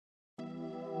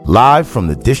live from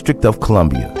the District of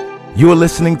Columbia. You are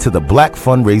listening to the Black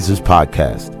Fundraisers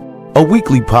Podcast, a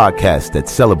weekly podcast that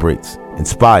celebrates,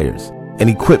 inspires, and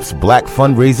equips Black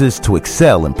fundraisers to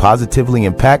excel and positively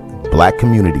impact Black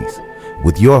communities.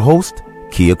 With your host,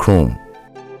 Kia Kroon.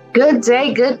 Good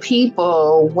day, good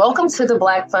people. Welcome to the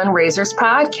Black Fundraisers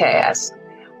Podcast.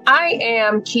 I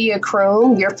am Kia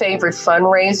Kroon, your favorite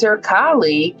fundraiser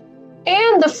colleague,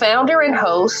 and the founder and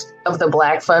host of the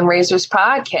Black Fundraisers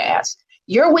Podcast,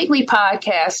 your weekly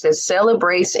podcast that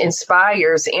celebrates,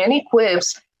 inspires, and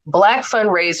equips Black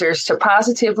fundraisers to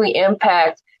positively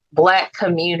impact Black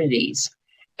communities.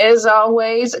 As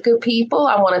always, good people,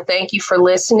 I want to thank you for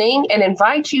listening and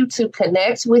invite you to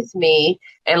connect with me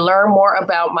and learn more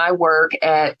about my work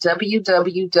at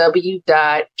www.kiacroom,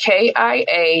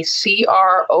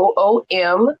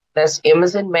 that's M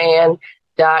as in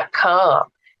man.com.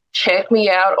 Check me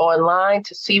out online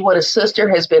to see what a sister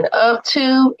has been up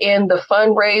to in the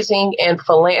fundraising and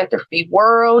philanthropy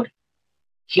world.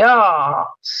 Y'all,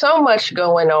 so much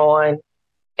going on.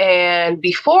 And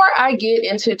before I get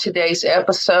into today's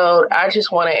episode, I just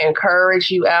want to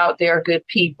encourage you out there, good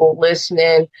people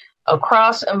listening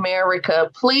across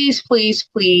America, please, please,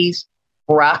 please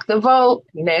rock the vote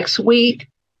next week.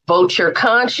 Vote your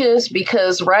conscience,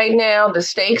 because right now the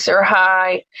stakes are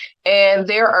high and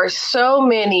there are so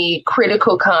many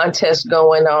critical contests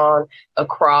going on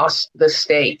across the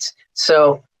states.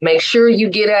 So make sure you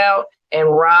get out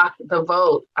and rock the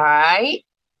vote. All right.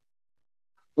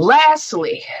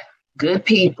 Lastly, good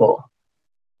people,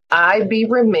 I'd be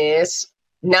remiss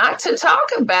not to talk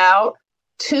about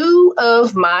two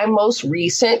of my most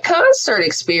recent concert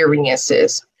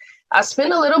experiences. I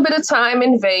spent a little bit of time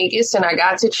in Vegas and I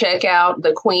got to check out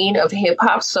the queen of hip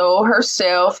hop soul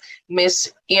herself,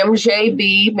 Miss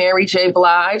MJB, Mary J.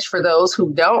 Blige, for those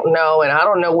who don't know. And I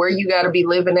don't know where you got to be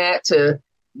living at to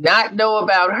not know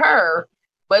about her.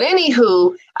 But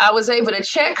anywho, I was able to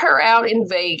check her out in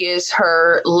Vegas,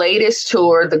 her latest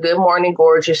tour, the Good Morning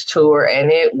Gorgeous tour, and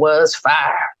it was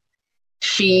fire.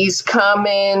 She's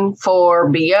coming for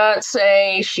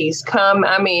Beyonce.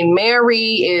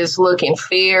 Mary is looking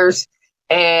fierce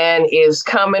and is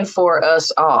coming for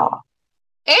us all.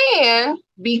 And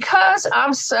because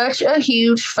I'm such a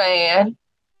huge fan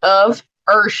of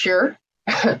Usher,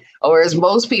 or as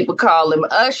most people call him,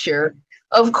 Usher,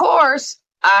 of course,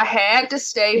 I had to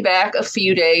stay back a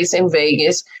few days in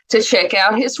Vegas to check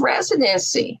out his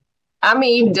residency.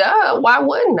 Why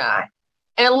wouldn't I?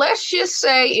 And let's just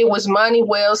say it was money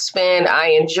well spent.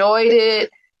 I enjoyed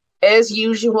it. As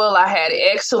usual, I had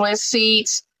excellent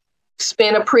seats,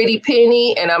 spent a pretty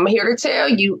penny, and I'm here to tell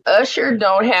you, Usher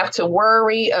don't have to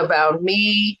worry about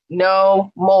me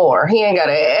no more. He ain't got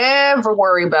to ever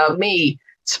worry about me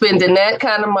spending that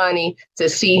kind of money to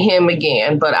see him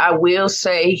again. But I will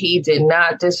say he did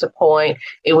not disappoint.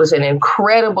 It was an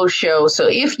incredible show. So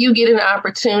if you get an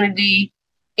opportunity,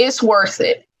 it's worth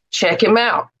it. Check him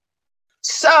out.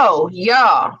 So,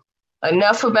 y'all,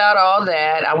 enough about all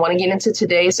that. I want to get into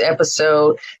today's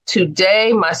episode.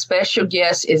 Today, my special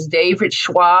guest is David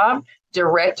Schwab,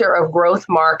 Director of Growth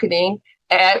Marketing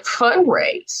at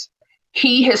Fundraise.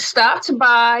 He has stopped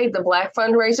by the Black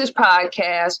Fundraisers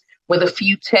Podcast with a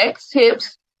few tech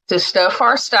tips to stuff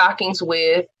our stockings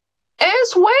with,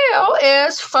 as well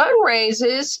as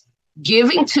Fundraiser's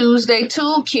Giving Tuesday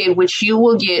Toolkit, which you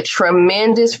will get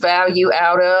tremendous value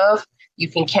out of. You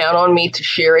can count on me to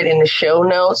share it in the show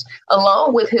notes,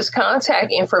 along with his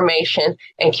contact information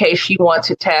in case you want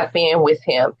to tap in with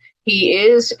him. He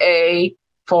is a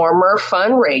former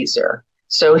fundraiser,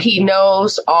 so he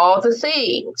knows all the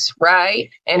things, right?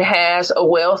 And has a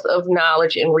wealth of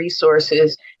knowledge and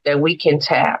resources that we can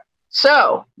tap.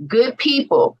 So, good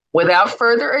people, without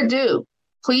further ado,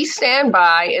 please stand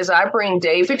by as I bring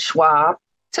David Schwab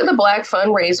to the Black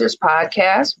Fundraisers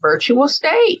Podcast virtual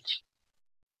stage.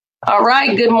 All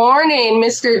right. Good morning,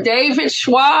 Mr. David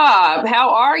Schwab.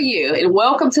 How are you? And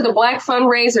welcome to the Black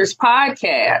Fundraisers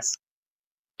Podcast.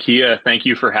 Kia, thank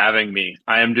you for having me.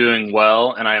 I am doing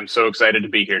well, and I am so excited to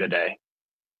be here today.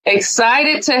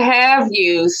 Excited to have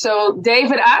you. So,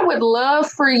 David, I would love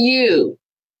for you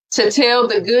to tell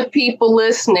the good people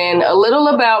listening a little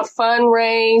about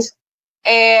Fundraise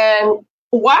and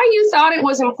why you thought it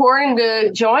was important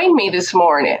to join me this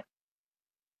morning.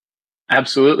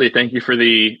 Absolutely. Thank you for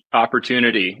the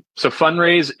opportunity. So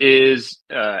Fundraise is,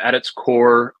 at its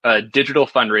core, a digital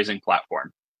fundraising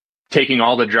platform. Taking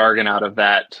all the jargon out of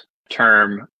that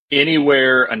term,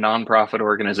 anywhere a nonprofit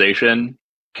organization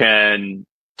can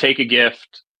take a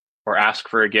gift or ask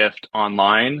for a gift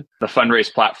online, the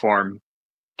Fundraise platform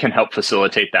can help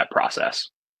facilitate that process.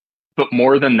 But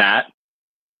more than that,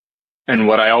 and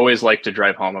what I always like to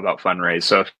drive home about Fundraise.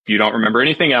 So if you don't remember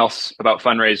anything else about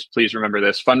Fundraise, please remember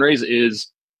this. Fundraise is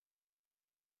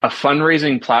a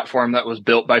fundraising platform that was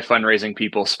built by fundraising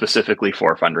people specifically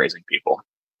for fundraising people.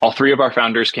 All three of our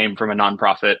founders came from a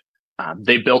nonprofit.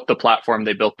 They built the platform,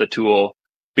 they built the tool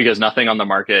because nothing on the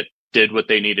market did what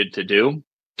they needed to do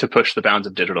to push the bounds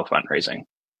of digital fundraising.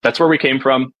 That's where we came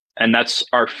from. And that's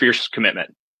our fierce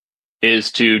commitment,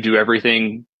 is to do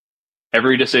everything,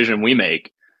 every decision we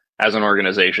make as an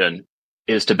organization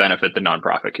is to benefit the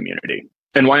nonprofit community.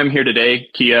 And why I'm here today,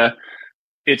 Kia,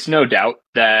 it's no doubt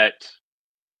that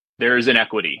there is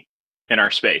inequity in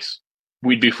our space.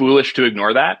 We'd be foolish to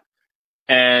ignore that.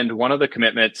 And one of the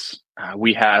commitments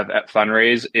we have at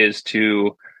Fundraise is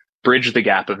to bridge the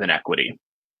gap of inequity.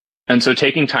 And so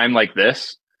taking time like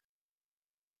this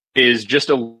is just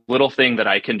a little thing that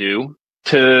I can do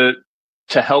to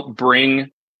help bring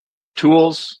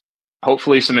tools,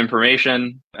 hopefully some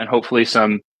information, and hopefully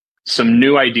some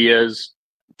new ideas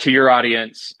to your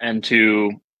audience and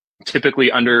to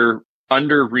typically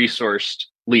under-resourced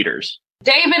leaders.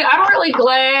 David, I'm really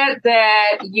glad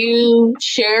that you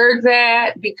shared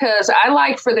that, because I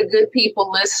like for the good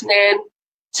people listening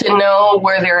to know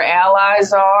where their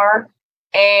allies are.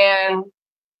 And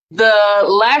the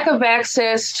lack of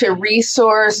access to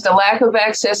resource, the lack of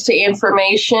access to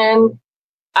information,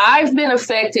 I've been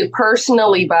affected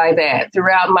personally by that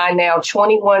throughout my now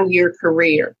 21-year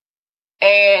career.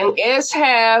 And as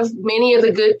have many of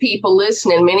the good people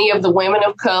listening, many of the women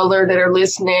of color that are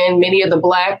listening, many of the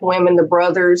Black women, the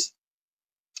brothers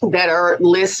that are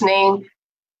listening.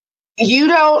 You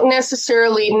don't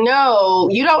necessarily know,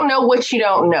 you don't know what you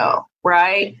don't know,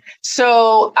 right?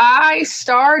 So I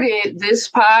started this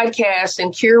podcast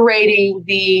and curating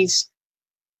these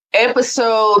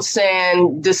episodes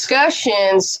and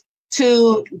discussions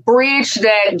to bridge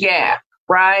that gap,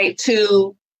 right?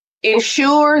 To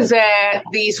ensure that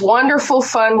these wonderful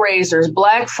fundraisers,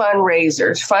 Black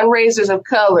fundraisers, fundraisers of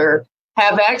color,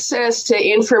 have access to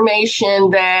information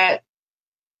that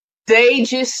they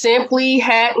just simply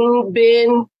hadn't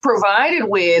been provided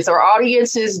with, or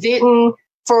audiences didn't,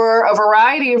 for a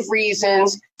variety of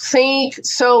reasons, think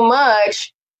so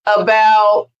much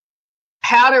about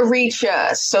how to reach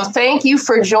us. So thank you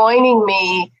for joining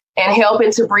me and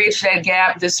helping to bridge that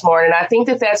gap this morning. I think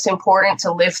that that's important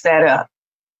to lift that up.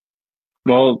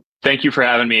 Well, thank you for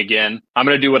having me again. I'm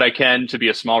going to do what I can to be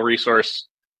a small resource.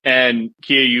 And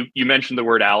Kia, you mentioned the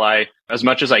word ally. As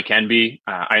much as I can be,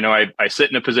 I know I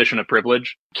sit in a position of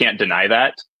privilege, can't deny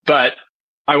that, but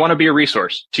I want to be a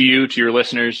resource to you, to your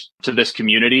listeners, to this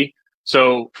community.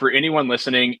 So for anyone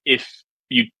listening, if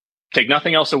you take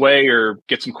nothing else away or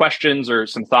get some questions or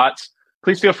some thoughts,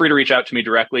 please feel free to reach out to me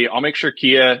directly. I'll make sure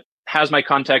Kia has my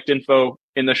contact info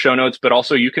in the show notes, but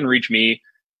also you can reach me,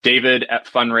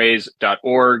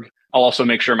 david@fundraise.org. I'll also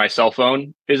make sure my cell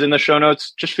phone is in the show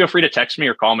notes. Just feel free to text me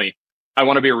or call me. I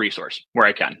want to be a resource where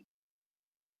I can.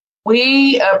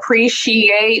 We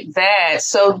appreciate that.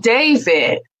 So,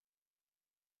 David,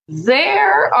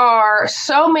 there are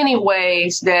so many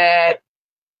ways that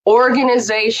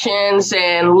organizations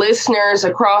and listeners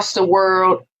across the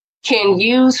world can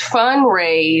use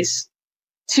Fundraise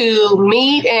to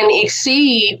meet and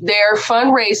exceed their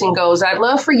fundraising goals. I'd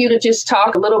love for you to just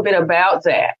talk a little bit about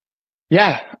that.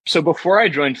 Yeah. So before I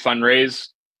joined Fundraise,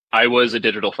 I was a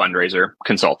digital fundraiser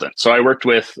consultant. So I worked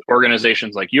with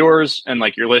organizations like yours and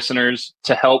like your listeners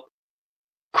to help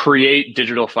create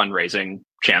digital fundraising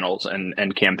channels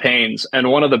and campaigns. And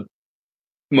one of the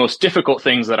most difficult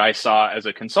things that I saw as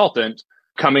a consultant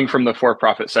coming from the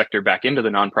for-profit sector back into the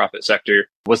nonprofit sector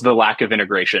was the lack of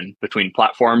integration between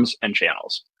platforms and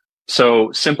channels.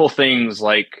 So simple things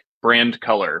like brand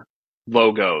color,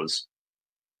 logos,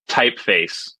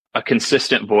 typeface, a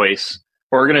consistent voice.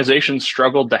 Organizations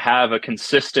struggled to have a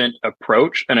consistent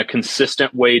approach and a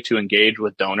consistent way to engage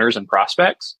with donors and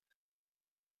prospects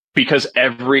because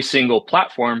every single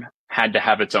platform had to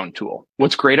have its own tool.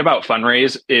 What's great about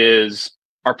Fundraise is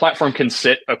our platform can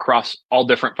sit across all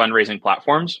different fundraising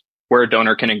platforms where a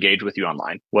donor can engage with you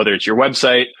online, whether it's your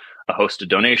website, a hosted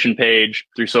donation page,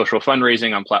 through social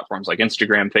fundraising on platforms like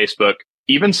Instagram, Facebook,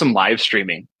 even some live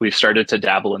streaming. We've started to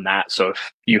dabble in that. So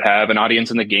if you have an audience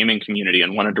in the gaming community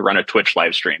and wanted to run a Twitch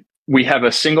live stream, we have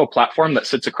a single platform that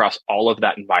sits across all of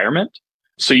that environment.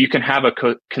 So you can have a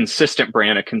consistent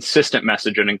brand, a consistent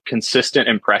message, and a consistent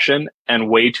impression and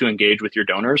way to engage with your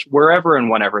donors wherever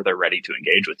and whenever they're ready to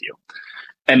engage with you.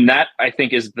 And that, I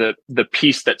think, is the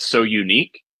piece that's so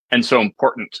unique and so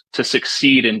important to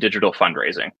succeed in digital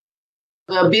fundraising.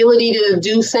 The ability to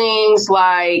do things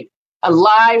like a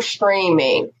live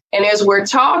streaming. And as we're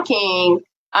talking,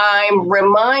 I'm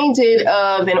reminded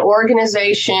of an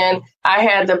organization I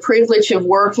had the privilege of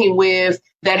working with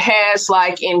that has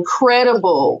like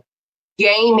incredible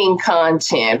gaming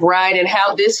content, right? And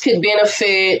how this could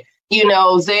benefit,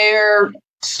 their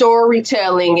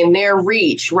storytelling and their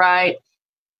reach, right?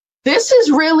 This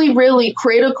is really, really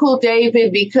critical,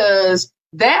 David, because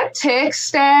that tech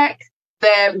stack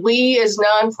that we as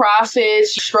nonprofits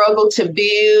struggle to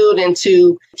build and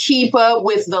to keep up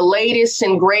with the latest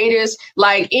and greatest,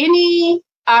 like any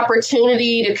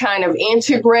opportunity to kind of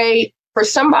integrate for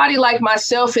somebody like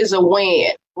myself is a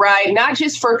win, right? Not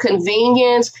just for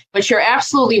convenience, but you're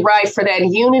absolutely right for that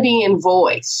unity and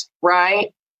voice,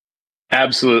 right?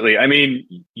 Absolutely. I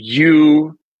mean,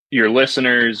 your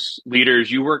listeners,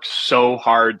 leaders, you work so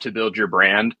hard to build your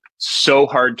brand, so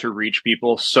hard to reach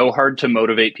people, so hard to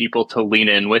motivate people to lean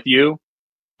in with you.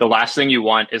 The last thing you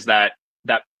want is that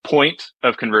point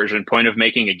of conversion, point of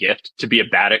making a gift to be a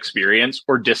bad experience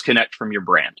or disconnect from your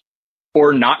brand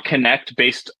or not connect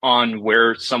based on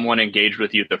where someone engaged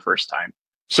with you the first time.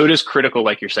 So it is critical,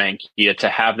 like you're saying, Kia, to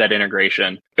have that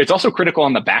integration. It's also critical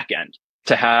on the back end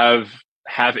to have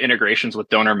integrations with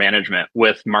donor management,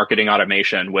 with marketing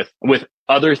automation, with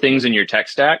other things in your tech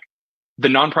stack. The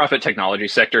nonprofit technology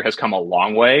sector has come a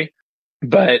long way,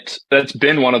 but that's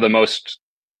been one of the most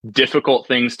difficult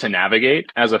things to navigate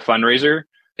as a fundraiser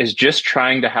is just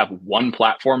trying to have one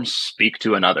platform speak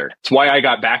to another. It's why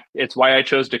I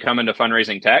chose to come into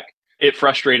fundraising tech. It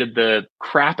frustrated the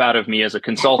crap out of me as a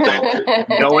consultant,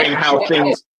 knowing how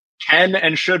things can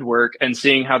and should work and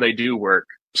seeing how they do work.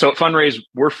 So at Fundraise,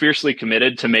 we're fiercely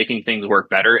committed to making things work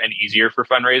better and easier for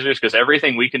fundraisers because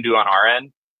everything we can do on our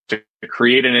end to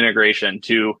create an integration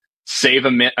to save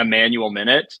a manual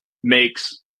minute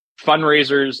makes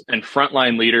fundraisers and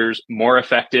frontline leaders more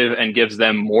effective and gives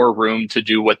them more room to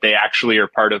do what they actually are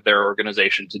part of their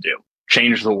organization to do,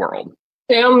 change the world.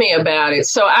 Tell me about it.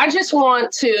 So I just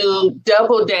want to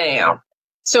double down.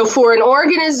 So for an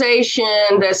organization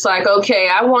that's like, okay,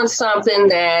 I want something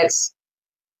that's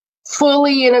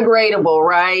fully integratable,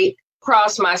 right?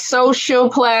 Across my social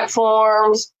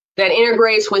platforms, that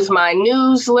integrates with my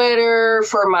newsletter,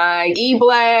 for my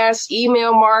e-blast,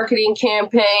 email marketing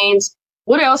campaigns.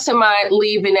 What else am I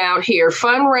leaving out here?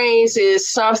 Fundraise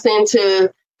is something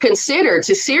to consider,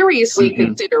 to seriously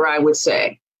consider, I would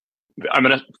say. I'm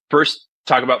going to first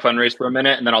talk about Fundraise for a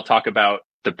minute, and then I'll talk about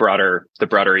the broader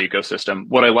ecosystem.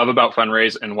 What I love about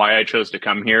Fundraise and why I chose to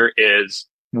come here is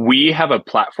we have a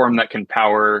platform that can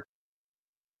power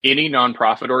any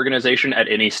nonprofit organization at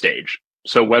any stage.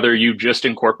 So whether you just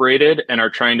incorporated and are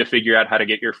trying to figure out how to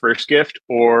get your first gift,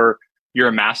 or you're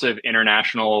a massive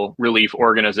international relief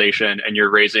organization and you're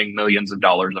raising millions of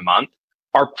dollars a month,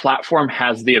 our platform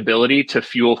has the ability to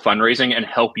fuel fundraising and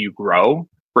help you grow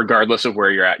regardless of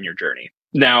where you're at in your journey.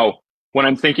 Now, when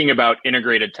I'm thinking about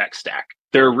integrated tech stack,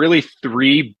 there are really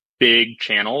three big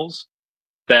channels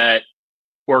that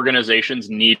organizations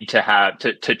need to have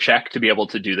to check to be able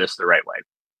to do this the right way.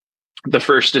 The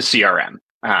first is CRM.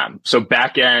 So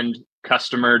back-end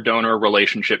customer donor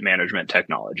relationship management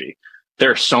technology. There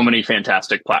are so many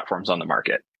fantastic platforms on the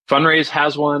market. Fundraise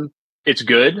has one. It's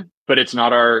good, but it's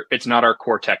not our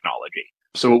core technology.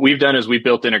 So what we've done is we've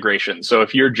built integration. So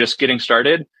if you're just getting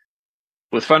started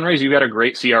with Fundraise, you've got a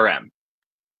great CRM.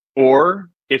 Or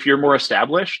if you're more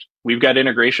established, we've got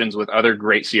integrations with other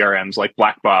great CRMs like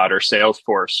Blackbaud or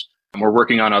Salesforce. And we're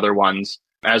working on other ones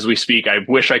as we speak. I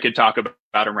wish I could talk about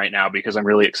them right now because I'm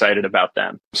really excited about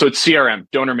them. So it's CRM,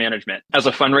 donor management. As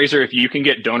a fundraiser, if you can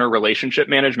get donor relationship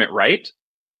management right,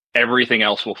 everything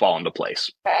else will fall into place.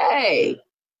 Hey.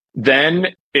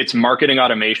 Then it's marketing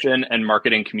automation and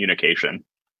marketing communication.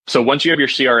 So once you have your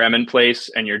CRM in place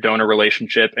and your donor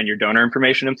relationship and your donor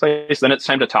information in place, then it's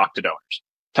time to talk to donors,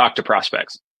 talk to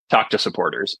prospects, talk to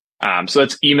supporters. So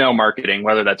that's email marketing,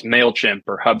 whether that's MailChimp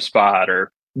or HubSpot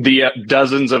or the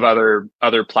dozens of other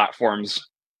platforms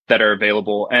that are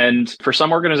available. And for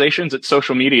some organizations, it's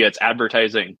social media, it's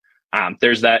advertising.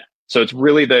 There's that. So it's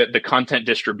really the content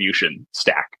distribution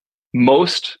stack.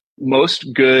 Most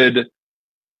good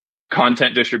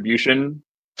content distribution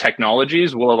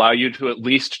technologies will allow you to at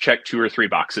least check 2 or 3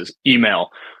 boxes: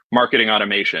 email, marketing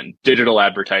automation, digital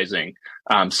advertising.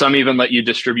 Some even let you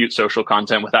distribute social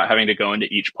content without having to go into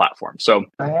each platform. So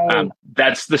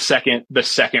that's the second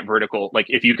vertical. Like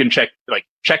if you can check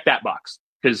that box,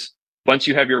 because once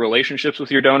you have your relationships with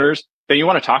your donors, then you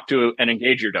want to talk to and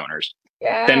engage your donors.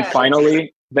 Yes. Then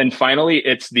finally,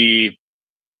 it's the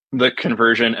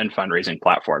conversion and fundraising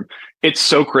platform. It's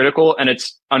so critical, and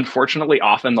it's unfortunately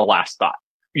often the last thought.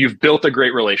 You've built a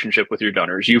great relationship with your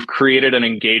donors. You've created an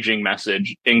engaging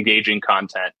message, engaging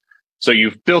content. So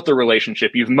you've built the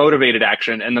relationship, you've motivated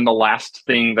action, and then the last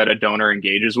thing that a donor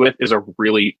engages with is a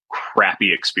really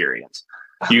crappy experience.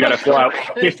 You got to fill out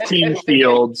 15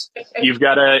 fields. You've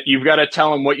got to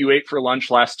tell them what you ate for lunch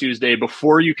last Tuesday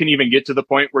before you can even get to the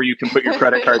point where you can put your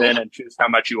credit card in and choose how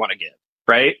much you want to give,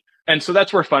 right? And so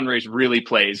that's where Fundraise really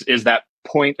plays, is that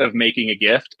point of making a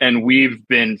gift. And we've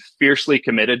been fiercely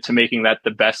committed to making that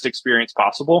the best experience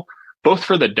possible, both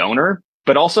for the donor,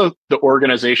 but also the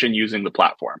organization using the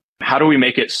platform. How do we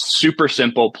make it super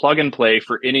simple, plug and play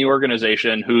for any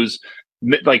organization who's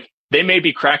like, they may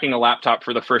be cracking a laptop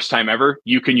for the first time ever.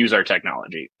 You can use our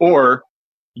technology. Or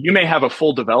you may have a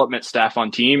full development staff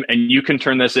on team and you can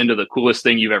turn this into the coolest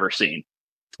thing you've ever seen.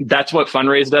 That's what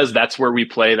Fundraise does. That's where we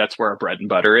play. That's where our bread and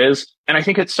butter is. And I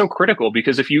think it's so critical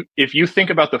because if you think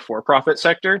about the for-profit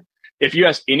sector, if you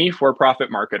ask any for-profit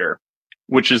marketer,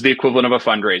 which is the equivalent of a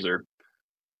fundraiser,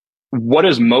 what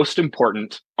is most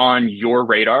important on your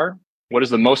radar? What is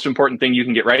the most important thing you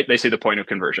can get right? They say the point of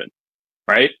conversion,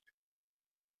 right?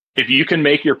 If you can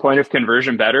make your point of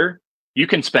conversion better, you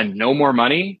can spend no more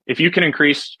money. If you can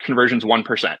increase conversions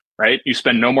 1%, right? You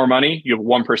spend no more money, you have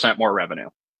 1% more revenue.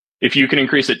 If you can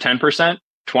increase it 10%,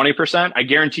 20%, I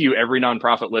guarantee you every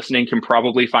nonprofit listening can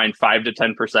probably find 5 to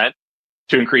 10%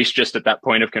 to increase just at that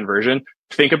point of conversion.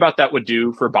 Think about that would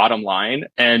do for bottom line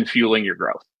and fueling your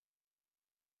growth.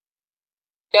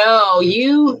 No,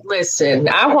 you listen,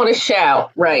 I want to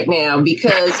shout right now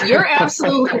because you're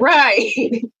absolutely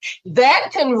right. That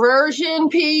conversion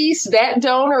piece, that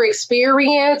donor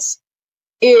experience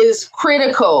is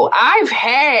critical. I've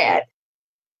had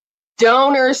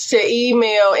donors to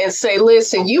email and say,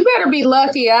 listen, you better be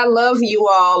lucky I love you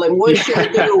all and what you're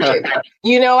doing.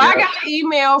 I got an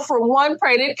email from one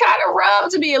person. It kind of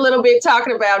rubbed me a little bit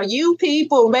talking about you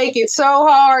people make it so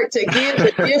hard to give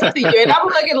the gift to you. And I'm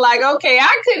looking like, okay,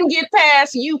 I couldn't get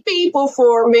past you people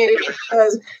for a minute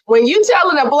because when you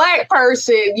telling a Black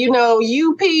person,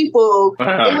 you people,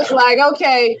 it was like,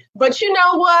 okay, but you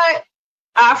know what?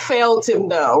 I felt him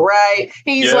though, right?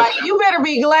 He's like, you better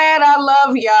be glad I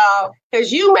love y'all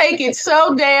because you make it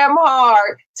so damn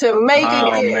hard to make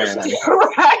a gift,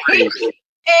 right?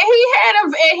 And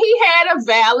he had a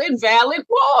valid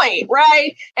point,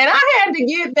 right? And I had to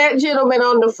get that gentleman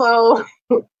on the phone,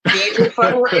 being the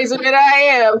fundraiser that I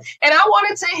am, and I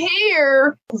wanted to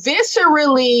hear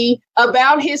viscerally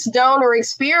about his donor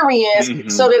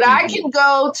experience so that I can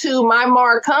go to my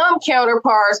Marcom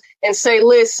counterparts and say,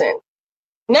 listen.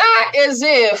 Not as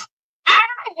if I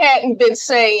hadn't been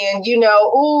saying,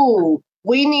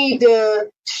 we need to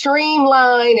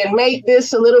streamline and make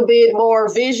this a little bit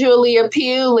more visually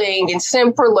appealing and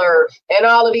simpler and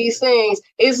all of these things.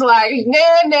 It's like,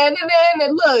 nah.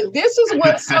 Look, this is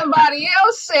what somebody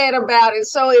else said about it.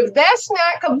 So if that's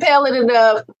not compelling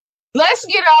enough, let's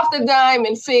get off the dime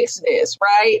and fix this,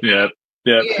 right? Yeah.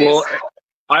 Yes. Well,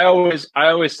 I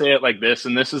always say it like this,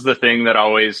 and this is the thing that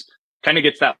always kind of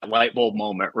gets that light bulb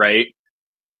moment, right?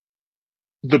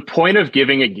 The point of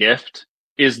giving a gift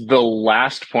is the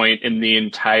last point in the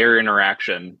entire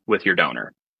interaction with your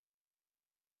donor.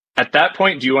 At that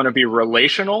point, do you want to be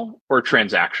relational or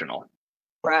transactional?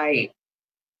 Right.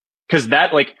 Because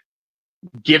that,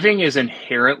 giving is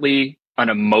inherently an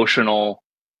emotional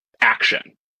action.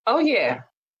 Oh, yeah.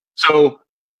 So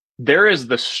there is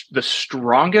the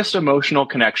strongest emotional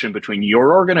connection between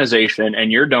your organization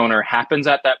and your donor happens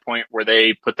at that point where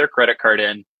they put their credit card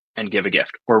in and give a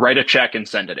gift or write a check and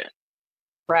send it in.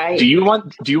 Right. Do you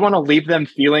want to leave them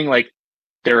feeling like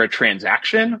they're a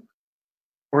transaction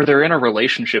or they're in a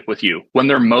relationship with you when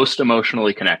they're most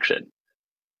emotionally connected?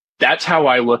 That's how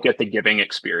I look at the giving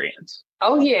experience.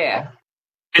 Oh, yeah.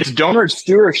 It's donor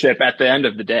stewardship at the end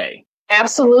of the day.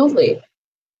 Absolutely.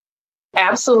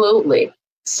 Absolutely.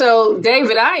 So,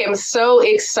 David, I am so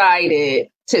excited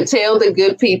to tell the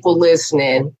good people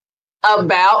listening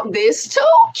about this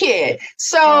toolkit.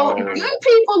 So, good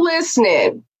people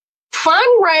listening,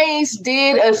 Fundraise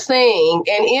did a thing.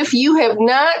 And if you have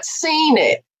not seen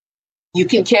it, you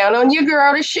can count on your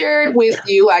girl to share it with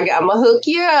you. I'm going to hook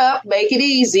you up, make it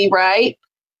easy, right?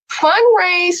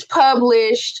 Fundraise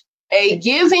published a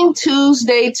Giving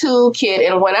Tuesday toolkit.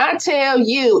 And when I tell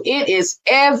you, it is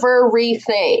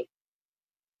everything.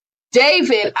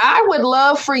 David, I would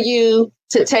love for you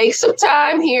to take some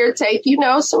time here, take, a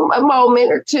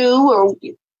moment or two, or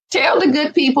tell the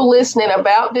good people listening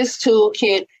about this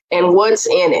toolkit and what's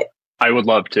in it. I would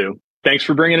love to. Thanks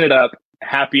for bringing it up.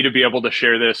 Happy to be able to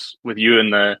share this with you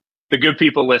and the good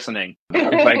people listening,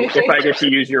 if I get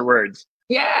to use your words.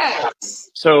 Yes.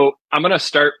 So I'm going to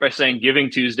start by saying Giving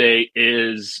Tuesday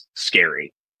is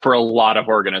scary for a lot of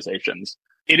organizations.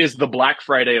 It is the Black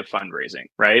Friday of fundraising,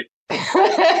 right?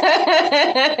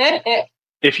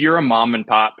 If you're a mom and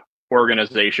pop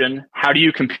organization, how do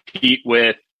you compete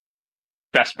with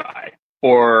Best Buy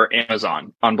or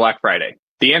Amazon on Black Friday?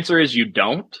 The answer is you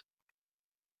don't,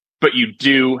 but you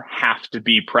do have to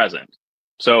be present.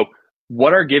 So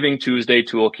what our Giving Tuesday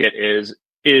toolkit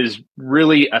is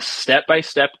really a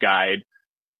step-by-step guide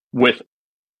with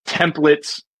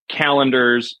templates,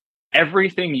 calendars,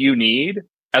 everything you need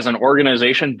as an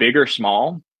organization, big or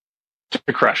small,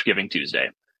 to crush Giving Tuesday.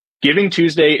 Giving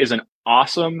Tuesday is an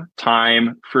awesome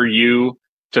time for you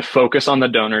to focus on the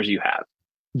donors you have.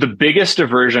 The biggest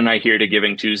aversion I hear to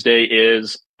Giving Tuesday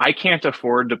is, I can't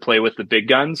afford to play with the big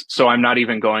guns, so I'm not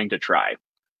even going to try.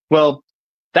 Well,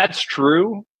 that's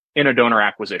true in a donor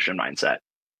acquisition mindset.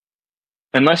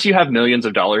 Unless you have millions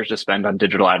of dollars to spend on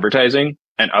digital advertising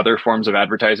and other forms of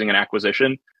advertising and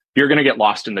acquisition, you're going to get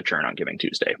lost in the churn on Giving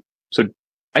Tuesday. So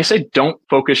I say don't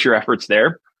focus your efforts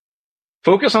there.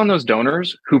 Focus on those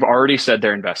donors who've already said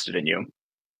they're invested in you,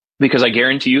 because I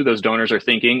guarantee you those donors are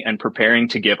thinking and preparing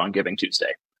to give on Giving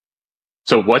Tuesday.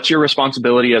 So what's your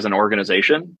responsibility as an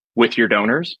organization with your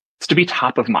donors? It's to be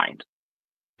top of mind.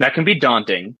 That can be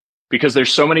daunting because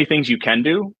there's so many things you can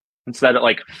do instead of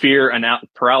like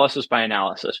paralysis by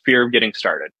analysis, fear of getting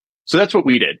started. So that's what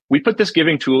we did. We put this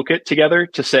Giving Toolkit together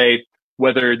to say,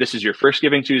 whether this is your first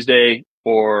Giving Tuesday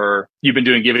or you've been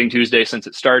doing Giving Tuesday since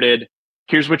it started,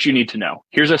 here's what you need to know.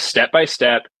 Here's a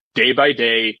step-by-step,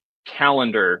 day-by-day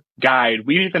calendar guide.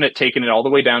 We've even taken it all the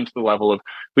way down to the level of,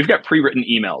 we've got pre-written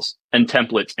emails and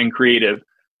templates and creative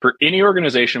for any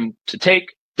organization to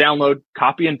take, download,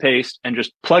 copy and paste, and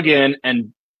just plug in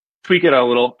and tweak it a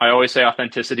little. I always say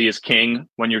authenticity is king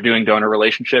when you're doing donor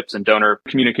relationships and donor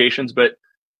communications, but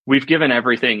we've given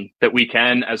everything that we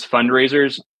can as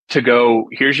fundraisers to go,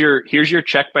 here's your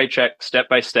check by check, step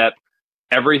by step,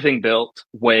 everything built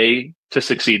way to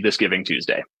succeed this Giving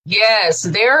Tuesday. Yes,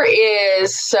 there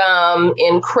is some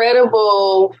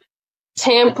incredible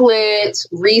templates,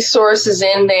 resources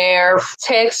in there,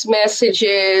 text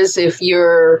messages. If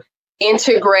you're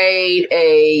integrate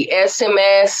a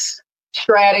SMS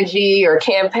strategy or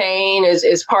campaign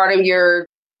as part of your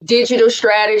digital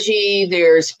strategy,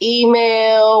 there's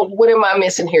email. What am I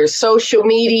missing here? Social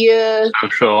media.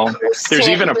 There's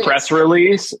even a press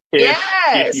release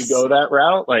if you go that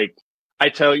route. Like I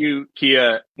tell you,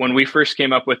 Kia, when we first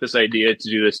came up with this idea to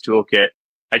do this toolkit,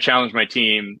 I challenged my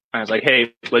team. I was like,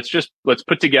 hey, let's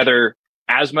put together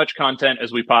as much content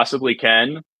as we possibly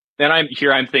can. Then I'm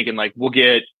thinking like, we'll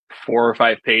get 4 or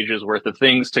 5 pages worth of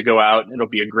things to go out. It'll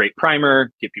be a great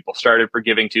primer, get people started for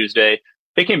Giving Tuesday.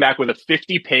 They came back with a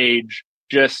 50-page,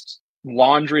 just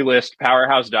laundry list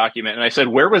powerhouse document. And I said,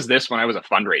 where was this when I was a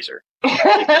fundraiser?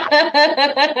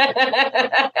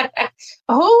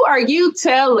 Who are you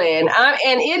telling?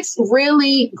 And it's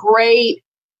really great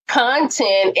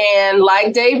content. And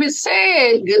like David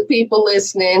said, good people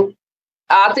listening,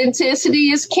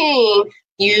 authenticity is king.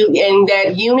 And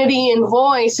that unity in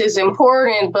voice is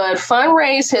important, but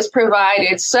Fundraise has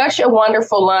provided such a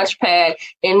wonderful launch pad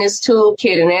in this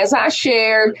toolkit. And as I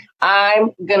shared,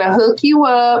 I'm going to hook you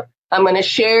up. I'm going to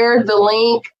share the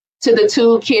link to the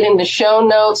toolkit in the show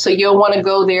notes, so you'll want to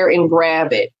go there and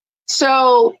grab it.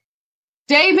 So,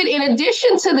 David, in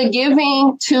addition to the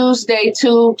Giving Tuesday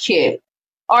toolkit,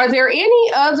 are there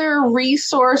any other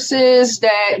resources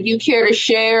that you care to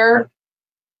share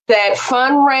that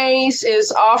Fundraise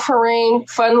is offering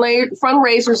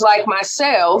fundraisers like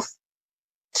myself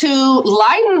to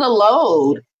lighten the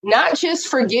load, not just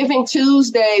for Giving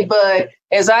Tuesday, but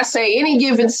as I say, any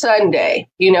given Sunday,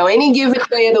 any given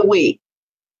day of the week?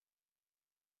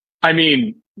 I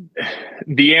mean,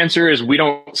 the answer is we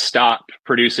don't stop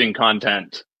producing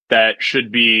content. That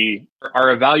should be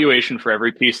our evaluation for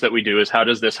every piece that we do is, how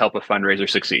does this help a fundraiser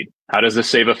succeed? How does this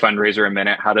save a fundraiser a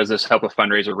minute? How does this help a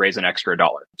fundraiser raise an extra $1?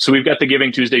 So we've got the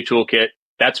Giving Tuesday toolkit.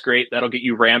 That's great. That'll get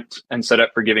you ramped and set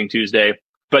up for Giving Tuesday.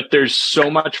 But there's so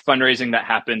much fundraising that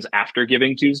happens after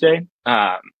Giving Tuesday.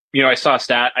 I saw a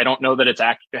stat. I don't know that it's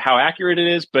how accurate it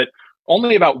is, but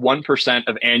only about 1%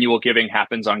 of annual giving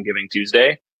happens on Giving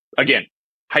Tuesday. Again,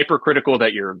 hypercritical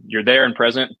that you're there and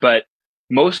present, but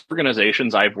most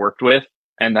organizations I've worked with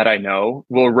and that I know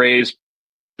will raise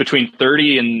between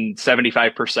 30 and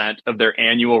 75% of their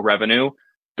annual revenue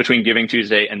between Giving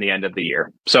Tuesday and the end of the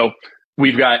year. So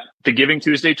we've got the Giving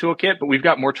Tuesday toolkit, but we've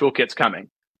got more toolkits coming.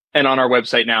 And on our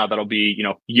website now, that'll be,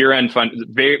 year-end fund,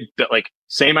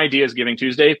 same idea as Giving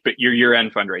Tuesday, but your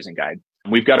year-end fundraising guide.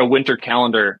 We've got a winter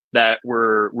calendar that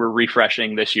we're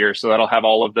refreshing this year. So that'll have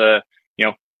all of the,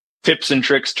 tips and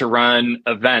tricks to run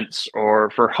events or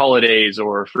for holidays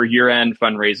or for year-end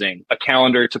fundraising, a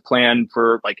calendar to plan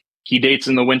for like key dates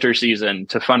in the winter season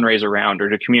to fundraise around or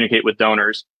to communicate with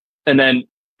donors. And then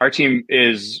our team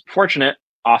is fortunate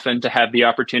often to have the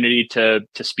opportunity to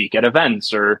speak at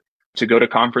events or to go to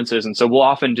conferences. And so we'll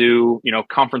often do,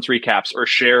 conference recaps or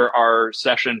share our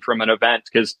session from an event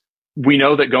because we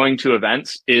know that going to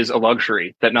events is a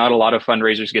luxury that not a lot of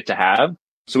fundraisers get to have.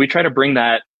 So we try to bring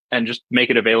that and just make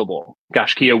it available.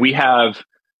 Gosh, Kia, we have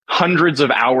hundreds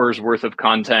of hours worth of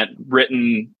content,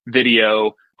 written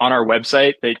video on our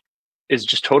website that is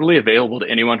just totally available to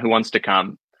anyone who wants to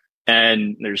come.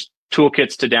 And there's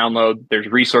toolkits to download, there's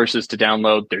resources to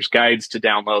download, there's guides to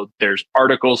download, there's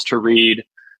articles to read,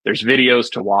 there's videos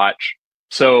to watch.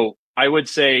 So I would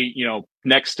say,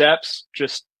 next steps,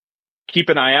 just keep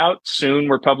an eye out. Soon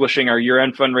we're publishing our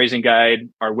year-end fundraising guide,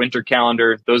 our winter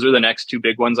calendar. Those are the next two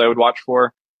big ones I would watch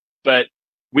for. But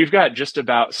we've got just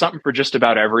about something for just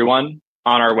about everyone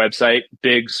on our website,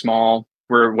 big, small,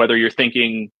 whether you're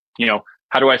thinking,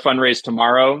 how do I fundraise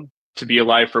tomorrow to be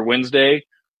alive for Wednesday?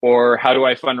 Or how do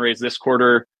I fundraise this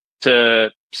quarter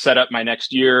to set up my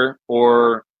next year?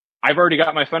 Or I've already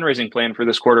got my fundraising plan for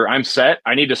this quarter. I'm set.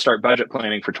 I need to start budget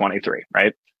planning for 23,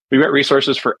 right? We've got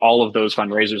resources for all of those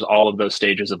fundraisers, all of those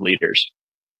stages of leaders.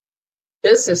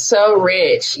 This is so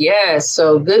rich. Yes.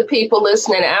 So good people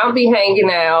listening, I'll be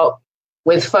hanging out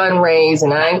with Fundraise,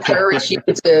 and I encourage you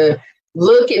to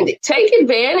look and take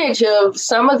advantage of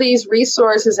some of these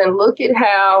resources and look at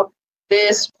how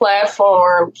this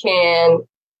platform can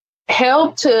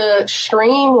help to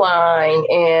streamline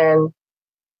and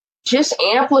just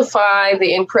amplify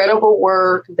the incredible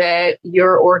work that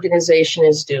your organization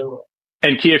is doing.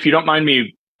 And Kia, if you don't mind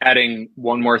me adding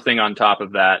one more thing on top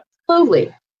of that.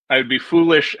 Absolutely. I would be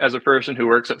foolish as a person who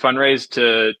works at Fundraise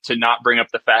to not bring up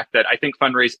the fact that I think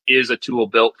Fundraise is a tool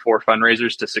built for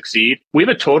fundraisers to succeed. We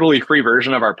have a totally free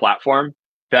version of our platform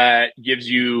that gives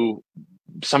you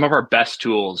some of our best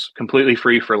tools completely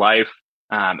free for life.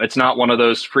 It's not one of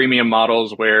those freemium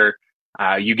models where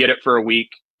you get it for a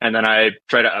week and then I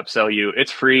try to upsell you.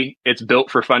 It's free. It's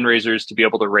built for fundraisers to be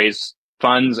able to raise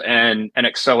funds and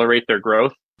accelerate their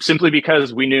growth. Simply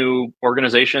because we knew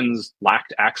organizations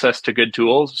lacked access to good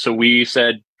tools. So we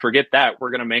said, forget that. We're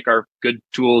going to make our good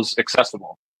tools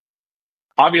accessible.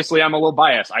 Obviously, I'm a little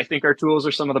biased. I think our tools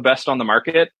are some of the best on the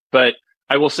market, but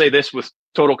I will say this with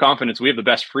total confidence. We have the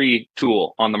best free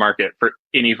tool on the market for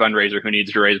any fundraiser who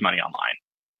needs to raise money online.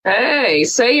 Hey,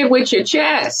 say it with your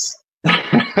chest.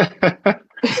 I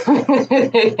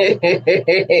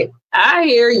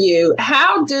hear you.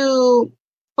 How do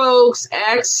folks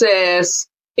access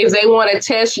if they want to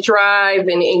test drive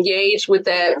and engage with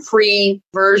that free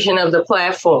version of the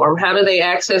platform? How do they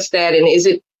access that? And is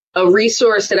it a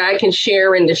resource that I can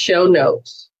share in the show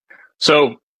notes?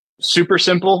 So super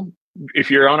simple.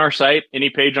 If you're on our site, any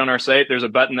page on our site, there's a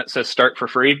button that says start for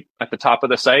free at the top of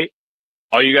the site.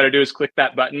 All you got to do is click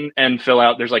that button and fill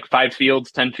out. There's like 5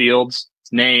 fields, 10 fields,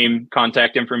 name,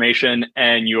 contact information,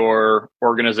 and your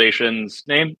organization's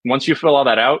name. Once you fill all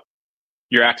that out,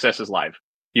 your access is live.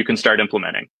 You can start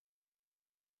implementing.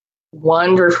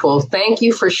 Wonderful. Thank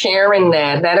you for sharing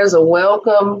that. That is a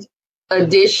welcomed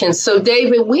addition. So,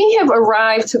 David, we have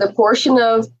arrived to the portion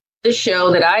of the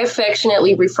show that I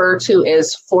affectionately refer to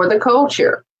as For the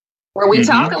Culture, where we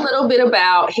talk a little bit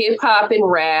about hip hop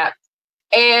and rap.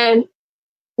 And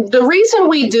the reason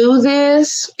we do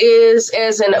this is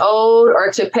as an ode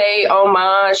or to pay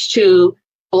homage to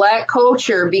Black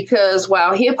culture, because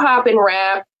while hip hop and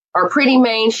rap are pretty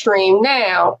mainstream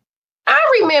now, I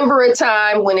remember a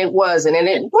time when it wasn't, and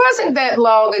it wasn't that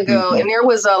long ago, and there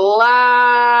was a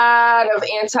lot of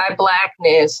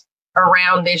anti-Blackness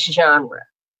around this genre.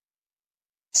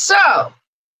 So,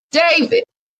 David,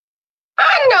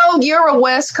 I know you're a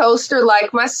West Coaster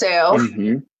like myself,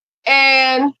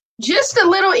 and just a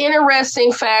little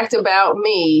interesting fact about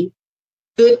me,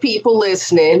 good people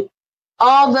listening,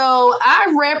 although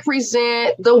I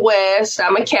represent the West,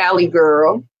 I'm a Cali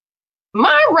girl,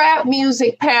 my rap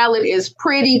music palette is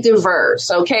pretty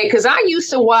diverse, okay? Because I used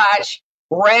to watch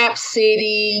Rap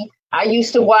City. I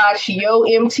used to watch Yo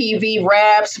MTV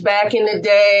Raps back in the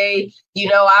day. You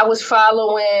know, I was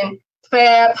following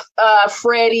Fab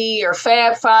Freddy or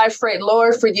Fab Five Fred.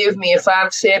 Lord, forgive me if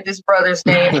I've said this brother's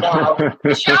name wrong.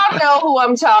 But y'all know who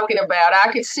I'm talking about.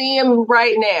 I could see him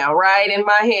right now, right in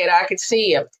my head. I could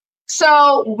see him.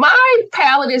 So my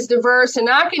palette is diverse, and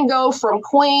I can go from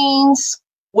Queens,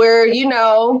 where, you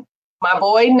know, my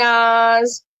boy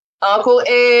Nas, Uncle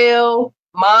L,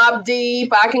 Mobb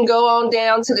Deep. I can go on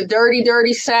down to the dirty,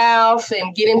 dirty South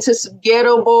and get into some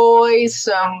Ghetto Boys,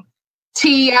 some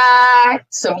T.I.,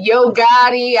 some Yo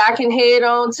Gotti. I can head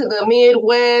on to the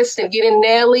Midwest and get a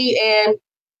Nelly and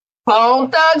Bone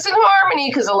Thugs and Harmony,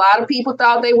 because a lot of people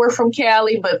thought they were from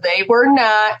Cali, but they were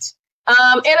not.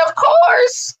 And of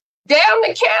course, down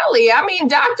to Cali. I mean,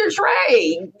 Dr.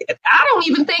 Dre. I don't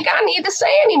even think I need to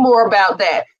say any more about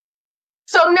that.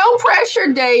 So no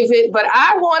pressure, David, but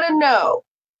I want to know,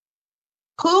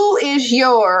 who is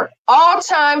your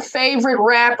all-time favorite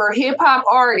rapper, hip-hop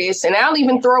artist? And I'll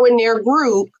even throw in their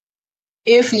group.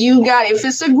 If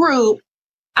it's a group,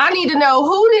 I need to know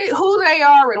who they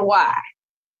are and why.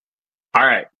 All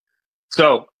right.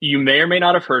 So you may or may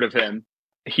not have heard of him.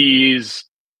 He's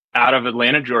out of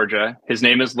Atlanta, Georgia. His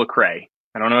name is Lecrae.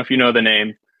 I don't know if you know the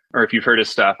name or if you've heard his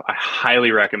stuff. I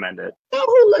highly recommend it. You know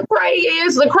who Lecrae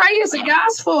is? Lecrae is a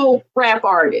gospel rap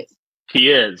artist. He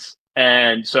is.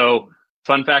 And so,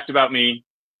 fun fact about me,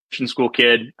 Christian school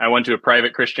kid. I went to a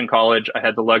private Christian college. I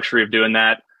had the luxury of doing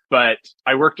that. But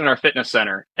I worked in our fitness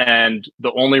center. And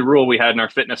the only rule we had in our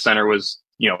fitness center was,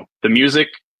 the music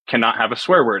cannot have a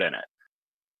swear word in it.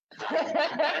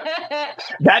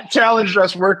 That challenged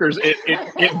us workers.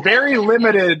 It very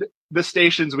limited the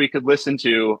stations we could listen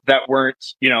to that weren't,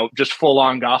 just full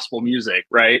on gospel music,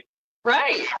 right?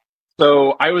 Right.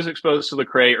 So I was exposed to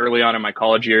Lecrae early on in my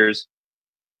college years,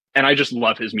 and I just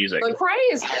love his music.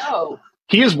 Lecrae is dope.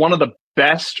 He is one of the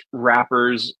best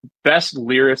rappers, best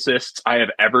lyricists I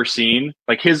have ever seen.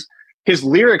 Like his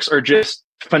lyrics are just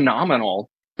phenomenal.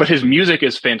 But his music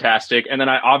is fantastic. And then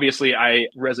I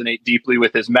resonate deeply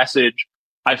with his message.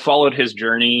 I followed his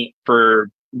journey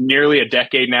for nearly a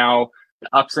decade now, the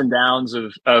ups and downs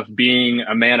of being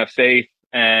a man of faith,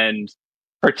 and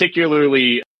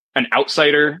particularly an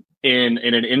outsider in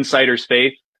an insider's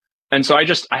faith. And so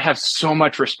I have so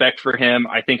much respect for him.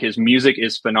 I think his music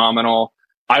is phenomenal.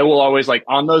 I will always,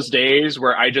 on those days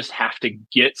where I just have to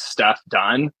get stuff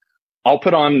done, I'll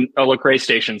put on a Lecrae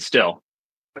station still.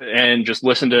 And just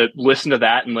listen to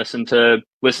that and listen to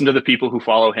the people who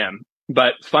follow him.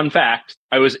 But fun fact,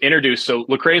 I was introduced. So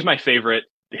Lecrae is my favorite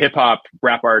hip hop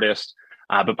rap artist.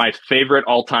 But my favorite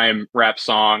all time rap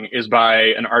song is by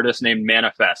an artist named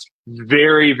Manifest.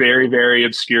 Very, very, very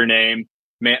obscure name,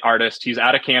 artist. He's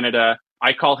out of Canada.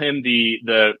 I call him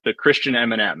the Christian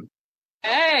Eminem.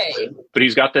 Hey, but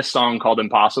he's got this song called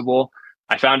Impossible.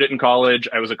 I found it in college.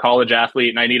 I was a college athlete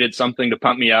and I needed something to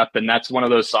pump me up. And that's one of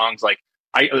those songs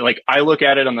I look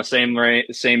at it on the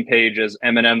same page as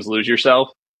Eminem's Lose Yourself.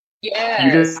 Yeah.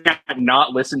 You just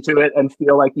not listen to it and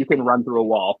feel like you can run through a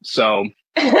wall. So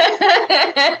no,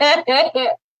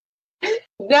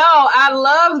 I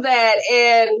love that.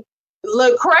 And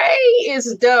Lecrae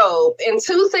is dope. And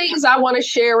two things I want to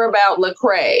share about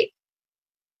Lecrae.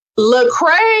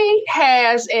 Lecrae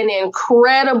has an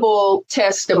incredible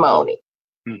testimony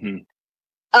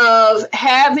of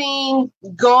having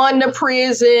gone to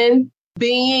prison,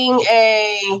 being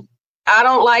I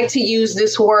don't like to use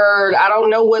this word. I don't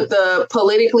know what the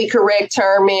politically correct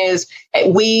term is.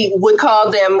 We would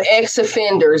call them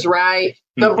ex-offenders, right?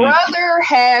 The brother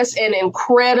has an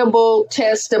incredible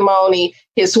testimony,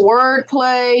 his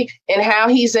wordplay and how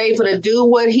he's able to do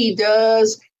what he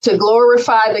does to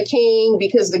glorify the King,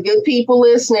 because the good people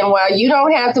listening, while you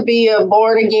don't have to be a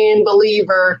born again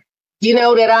believer, you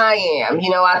know that I am.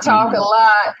 I talk a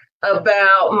lot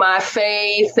about my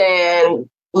faith, and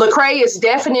Lecrae is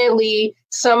definitely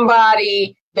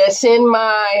somebody that's in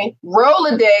my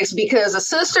Rolodex, because a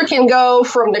sister can go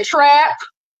from the trap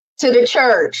to the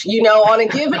church. On a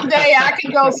given day, I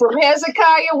can go from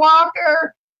Hezekiah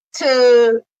Walker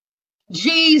to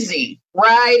Jeezy,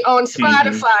 right, on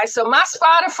Spotify. So my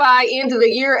Spotify end of the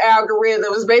year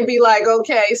algorithms may be like,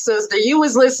 okay, sister, you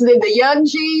was listening to Young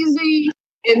Jeezy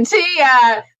and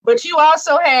T.I., but you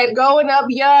also had Going Up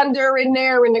Yonder in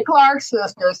there and the Clark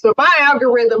Sisters. So my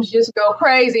algorithms just go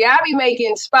crazy. I be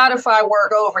making Spotify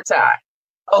work overtime.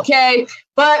 Okay.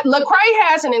 But Lecrae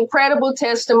has an incredible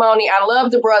testimony. I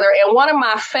love the brother. And one of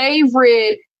my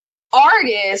favorite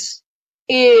artists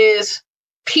is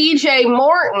PJ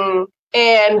Morton.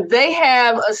 And they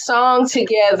have a song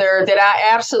together that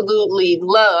I absolutely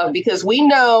love, because we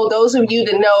know, those of you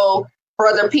that know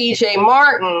Brother PJ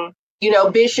Morton,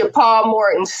 Bishop Paul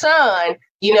Morton's son,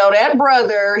 that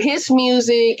brother, his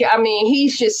music,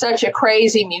 he's just such a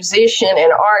crazy musician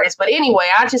and artist. But anyway,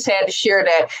 I just had to share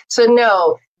that. So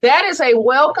no, that is a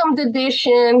welcomed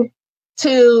addition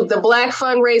to the Black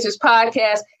Fundraisers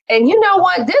podcast. And you know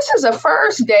what? This is a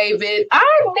first, David.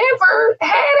 I've never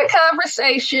had a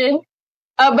conversation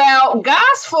about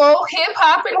gospel, hip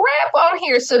hop, and rap on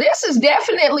here. So this is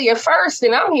definitely a first,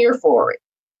 and I'm here for it.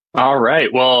 All right.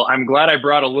 Well, I'm glad I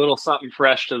brought a little something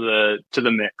fresh to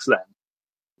the mix then.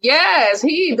 Yes,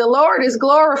 the Lord is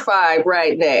glorified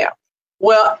right now.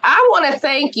 Well, I want to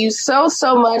thank you so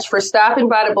much for stopping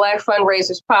by the Black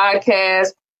Fundraisers podcast.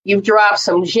 You've dropped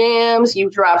some gems.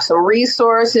 You've dropped some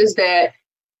resources that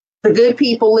the good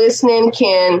people listening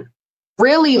can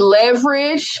really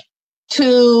leverage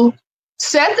to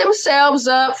set themselves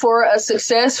up for a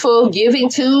successful Giving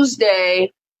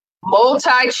Tuesday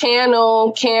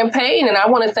multi-channel campaign. And I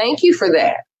want to thank you for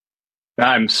that.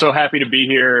 I'm so happy to be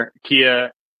here,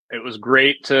 Kia. It was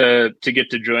great to get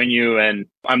to join you, and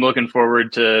I'm looking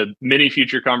forward to many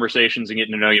future conversations and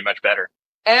getting to know you much better.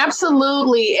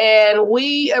 Absolutely. And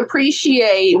we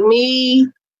appreciate, me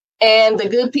and the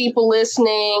good people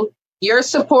listening, your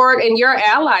support and your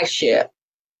allyship.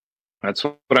 That's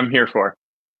what I'm here for.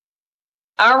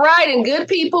 All right. And good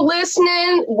people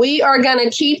listening, we are going to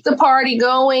keep the party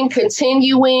going,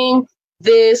 continuing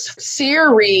this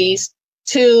series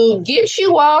to get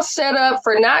you all set up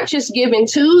for not just Giving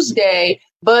Tuesday,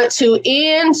 but to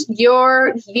end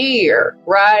your year,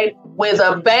 right, with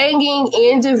a banging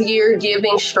end-of-year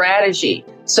giving strategy.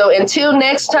 So until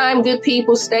next time, good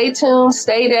people, stay tuned,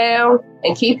 stay down,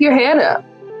 and keep your head up.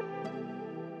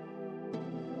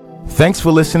 Thanks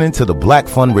for listening to the Black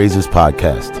Fundraisers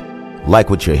Podcast. Like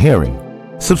what you're hearing?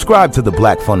 Subscribe to the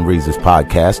Black Fundraisers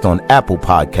Podcast on Apple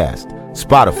Podcast,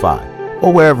 Spotify,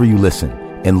 or wherever you listen,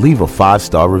 and leave a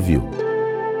 5-star review.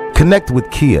 Connect with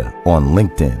Kia on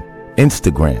LinkedIn,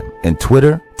 Instagram, and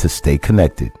Twitter to stay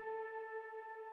connected.